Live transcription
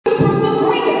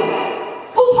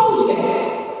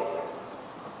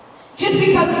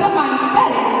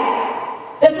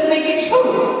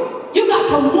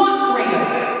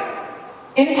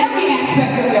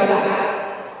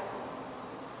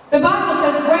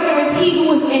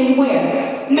in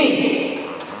where? Me.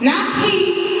 Not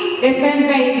he that's in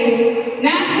Vegas.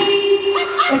 Not he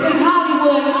that's in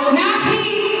Hollywood. Not he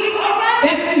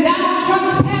that's in Donald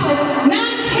Trump's palace.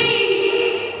 Not he.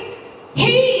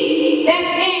 He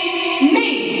that's in me.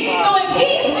 So if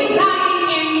he's residing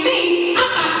in me, I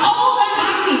got all that I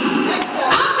need.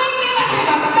 I may never have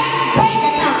a fat bank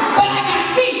account, but I got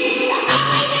me. I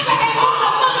may never have all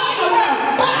the money in the world,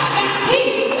 but I got me.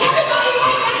 Everybody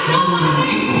might not know my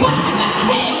name, but I got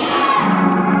him.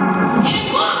 And as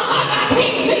long as I got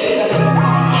King Jesus,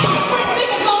 everything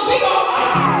is going to be all right.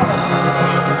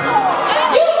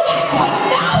 You got to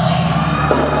know it.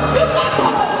 You got to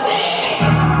believe it.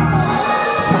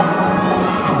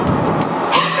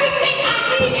 Everything I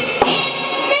need is in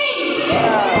me.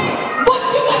 What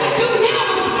you got to do now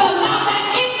is allow that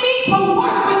in me to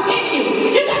work within you.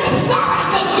 You got to start at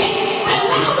the beginning.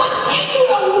 Allow what's in you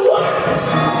to work.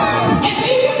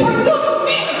 Until you can produce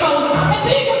miracles.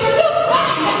 Until you can produce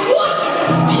signs and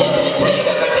wonders. And until you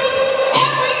can produce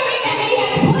everything that he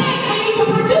has planned for you to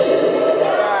produce.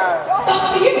 It's up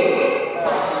to you.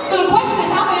 So the question is,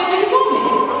 how bad do you want it?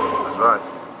 Right.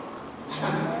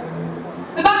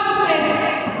 The Bible says,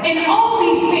 in all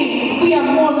these things, we are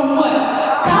more than what?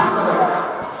 Conquerors.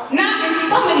 Not in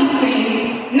some of these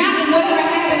things, not in whatever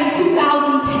happened in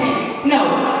 2010. No,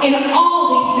 in all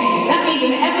these things. That means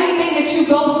in everything that you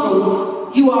go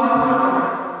through, you are a conqueror.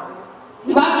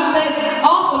 The Bible says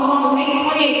often in Romans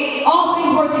 8:28, all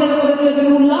things work together for the good of them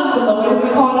who love the Lord and have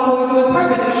been called according to his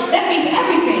purpose. That means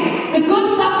everything, the good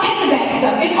stuff and the bad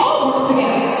stuff, it all works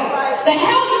together. The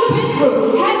hell you've been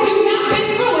through, had you not been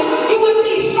through it, you wouldn't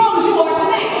be as strong as you are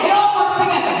today. It all works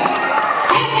together.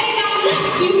 Had they not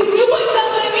left you, you wouldn't know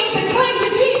what it means to cling to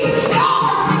Jesus. It all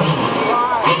works together.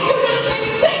 Had you not been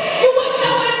sick, you wouldn't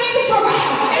know what it means to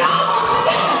travail. It all works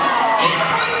together.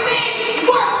 Everything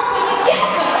works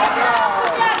together.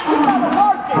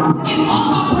 It's all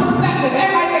about perspective.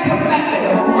 Everybody say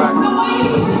perspective. The way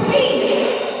you perceive it,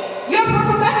 your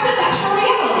perspective, that's your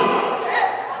reality.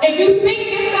 If you think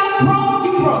yourself broke,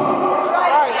 you broke.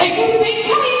 If you think,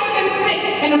 how many of you have been sick?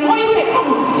 And the more you say, I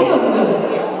don't feel good.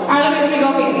 All right, let me go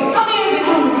here. How many of you have been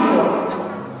hungry before?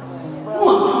 Oh,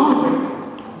 I'm hungry.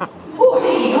 Oh, I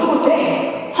ate all day.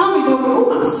 Hungry go,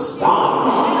 oh, I'm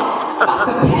starving. I'm about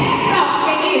to pass out. I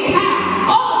can eat a cow.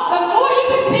 Oh, the more you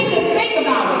continue to think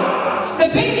about it, the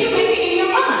bigger you make it in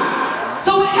your mind.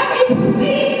 So whatever you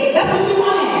perceive, that's what you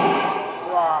want to have.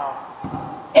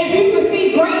 If you perceive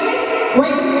greatness,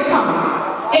 greatness is coming.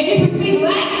 If you perceive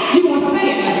lack, you're going to stay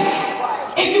in lack.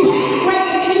 If you have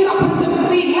greatness and you start to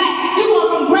perceive lack, you're going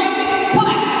from greatness to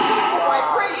lack.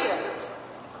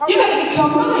 You got to get your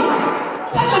mind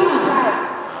right. Touch your mind.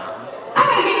 I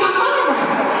got to get my mind right.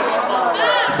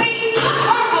 See, I've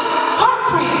heard of heart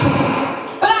transplant,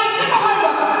 but I ain't never heard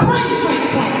of a brain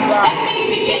transplant. That means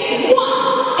you get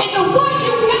one, and the one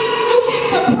you got, you have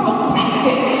to protect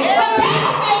it. The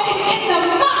battlefield is in the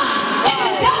mind, and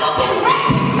the devil can wrap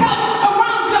himself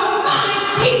around your mind.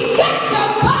 He's got your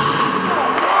body.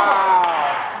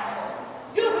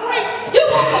 You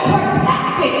have to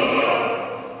protect it.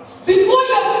 Before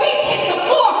your feet hit the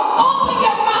floor, open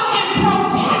your mouth and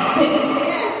protect it.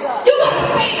 You gotta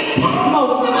stay in attack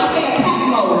mode. Somebody say attack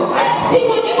mode. See,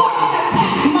 when you are in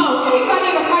attack mode, anybody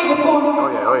ever fight before?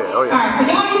 Oh yeah. Alright, so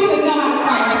y'all used to know how to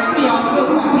fight. Right? Some of y'all still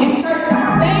fight. In church,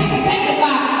 saved,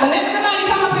 sanctified. But let somebody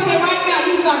come up in here right now,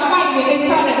 you start fighting and they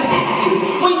try to attack you.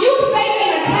 When you stay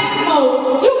in attack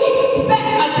mode, you expect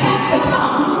attack to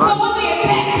come. So when the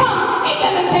attack comes, it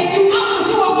doesn't take you out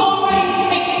because you are already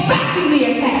expecting the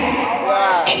attack.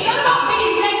 It's not about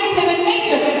being negative in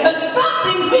nature, but some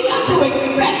things we got to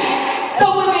expect. So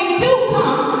when they do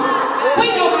come, we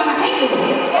know how to handle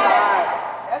it.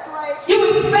 That's right. You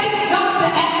expect ducks to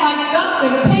act like ducks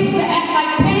and pigs to act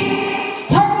like pigs,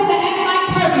 turkeys to act like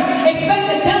turkeys. Expect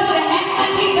the devil to act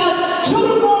like he does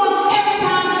true form every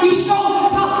time he shows his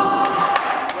colors.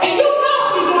 And you know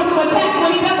he's going to attack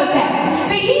when he does attack.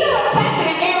 See, he doesn't attack in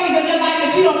the areas of your life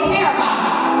that you don't care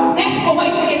about. That's for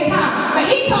wasting his time.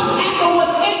 But he comes after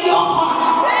what's in your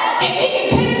heart. If he can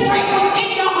penetrate what's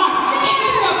in your heart, if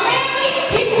it's your family,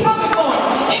 he's coming for it.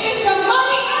 If it's your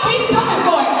money, he's coming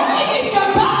for it. If it's your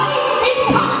body, he's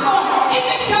coming for it. If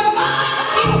it's your mind,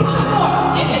 he's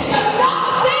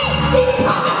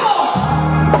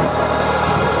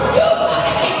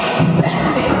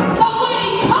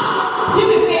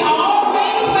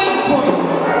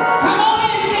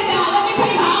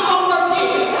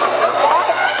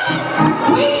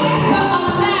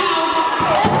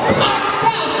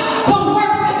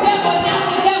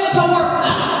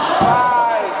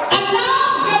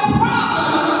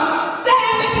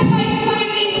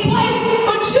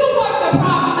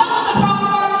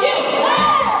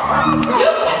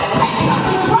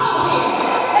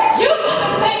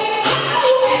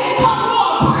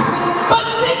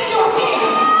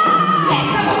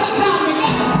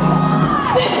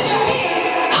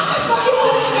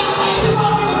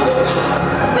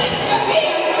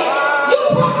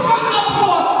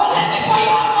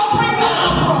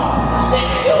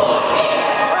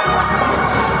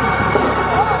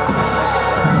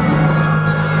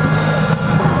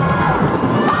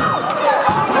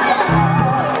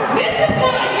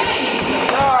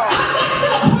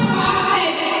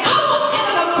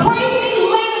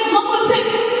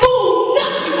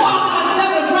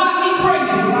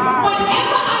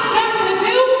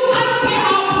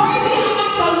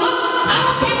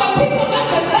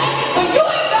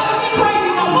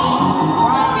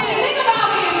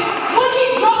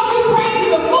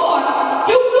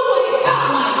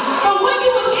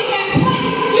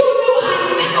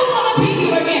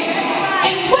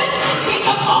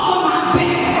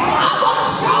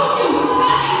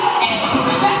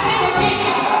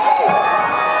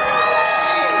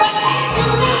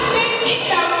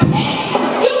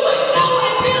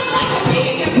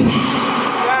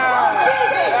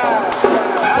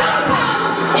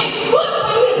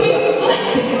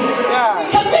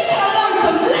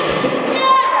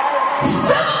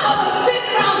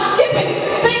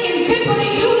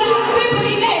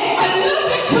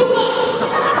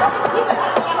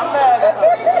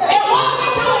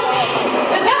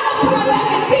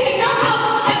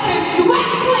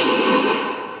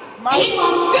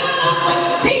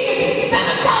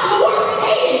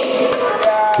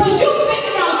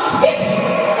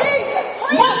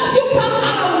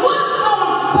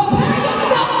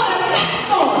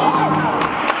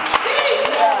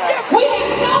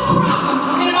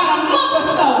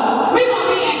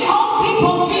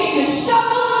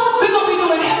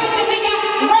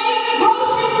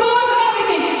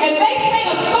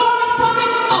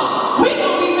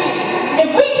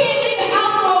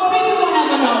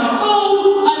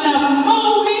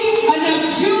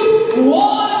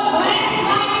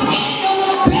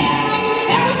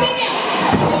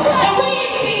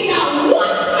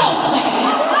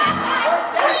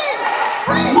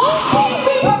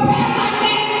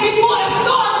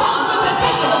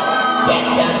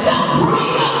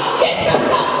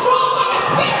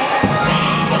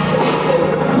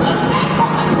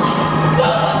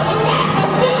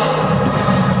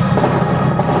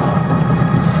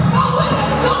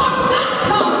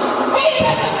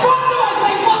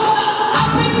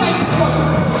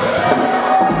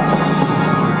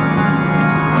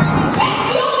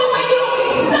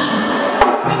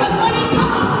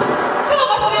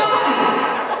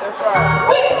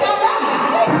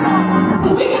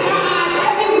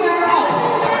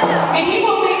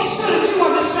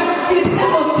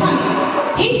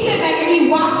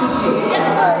watches you.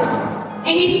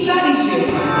 And he studies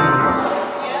you.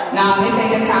 Nah, this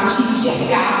ain't the time. She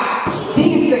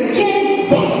danced again.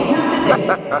 Not today.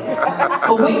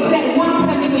 But wait till that one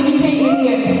Sunday when you came in